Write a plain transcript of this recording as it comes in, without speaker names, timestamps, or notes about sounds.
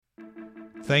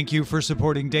Thank you for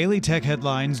supporting Daily Tech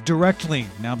Headlines directly.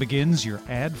 Now begins your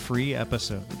ad-free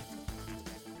episode.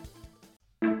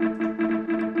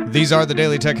 These are the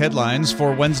Daily Tech Headlines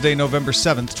for Wednesday, November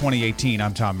 7th, 2018.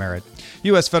 I'm Tom Merritt.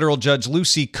 U.S. Federal Judge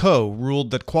Lucy Koh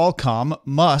ruled that Qualcomm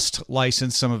must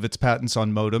license some of its patents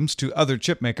on modems to other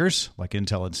chip makers, like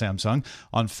Intel and Samsung,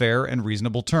 on fair and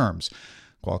reasonable terms.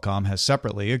 Qualcomm has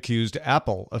separately accused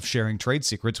Apple of sharing trade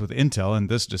secrets with Intel, and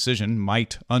this decision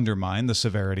might undermine the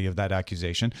severity of that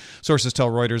accusation. Sources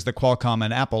tell Reuters that Qualcomm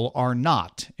and Apple are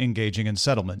not engaging in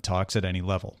settlement talks at any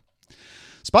level.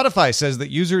 Spotify says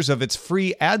that users of its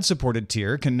free ad-supported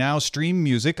tier can now stream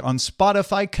music on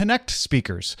Spotify Connect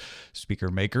speakers. Speaker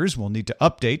makers will need to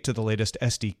update to the latest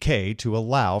SDK to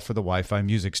allow for the Wi-Fi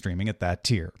music streaming at that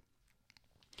tier.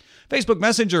 Facebook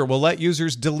Messenger will let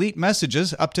users delete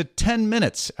messages up to 10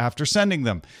 minutes after sending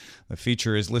them. The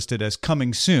feature is listed as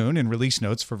coming soon in release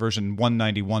notes for version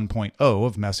 191.0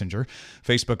 of Messenger.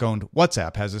 Facebook-owned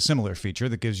WhatsApp has a similar feature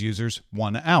that gives users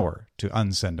 1 hour to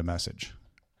unsend a message.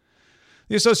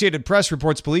 The Associated Press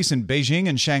reports police in Beijing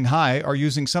and Shanghai are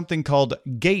using something called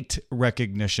gait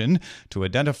recognition to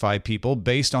identify people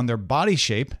based on their body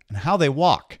shape and how they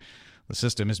walk. The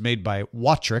system is made by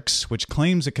Watrix, which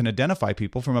claims it can identify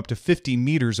people from up to 50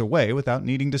 meters away without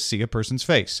needing to see a person's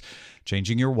face.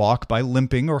 Changing your walk by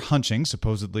limping or hunching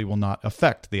supposedly will not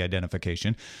affect the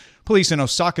identification. Police in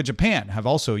Osaka, Japan have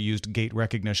also used gait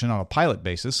recognition on a pilot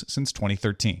basis since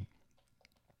 2013.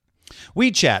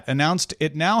 WeChat announced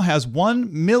it now has 1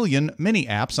 million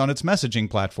mini-apps on its messaging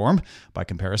platform. By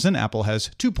comparison, Apple has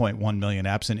 2.1 million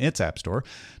apps in its App Store.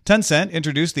 Tencent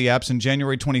introduced the apps in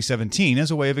January 2017 as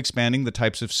a way of expanding the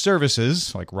types of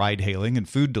services, like ride-hailing and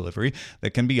food delivery,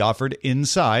 that can be offered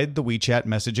inside the WeChat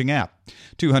messaging app.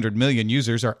 200 million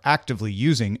users are actively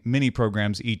using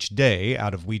mini-programs each day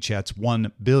out of WeChat's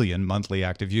 1 billion monthly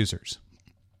active users.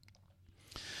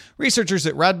 Researchers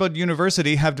at Radboud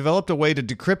University have developed a way to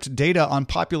decrypt data on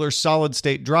popular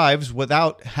solid-state drives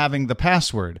without having the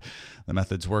password. The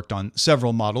methods worked on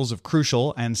several models of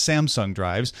Crucial and Samsung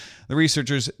drives. The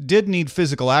researchers did need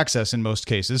physical access in most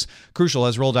cases. Crucial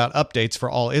has rolled out updates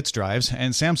for all its drives,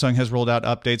 and Samsung has rolled out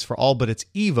updates for all but its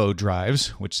Evo drives,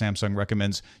 which Samsung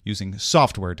recommends using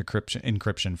software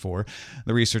encryption for.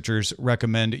 The researchers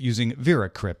recommend using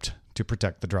VeraCrypt to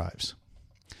protect the drives.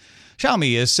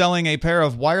 Xiaomi is selling a pair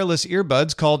of wireless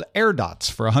earbuds called AirDots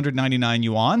for 199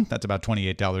 yuan. That's about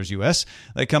 $28 US.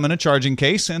 They come in a charging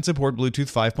case and support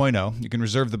Bluetooth 5.0. You can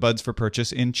reserve the buds for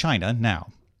purchase in China now.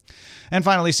 And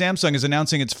finally, Samsung is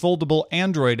announcing its foldable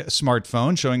Android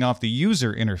smartphone, showing off the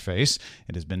user interface.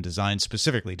 It has been designed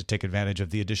specifically to take advantage of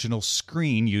the additional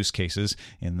screen use cases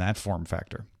in that form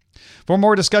factor. For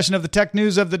more discussion of the tech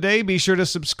news of the day, be sure to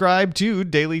subscribe to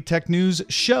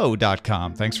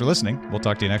dailytechnewsshow.com. Thanks for listening. We'll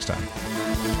talk to you next time.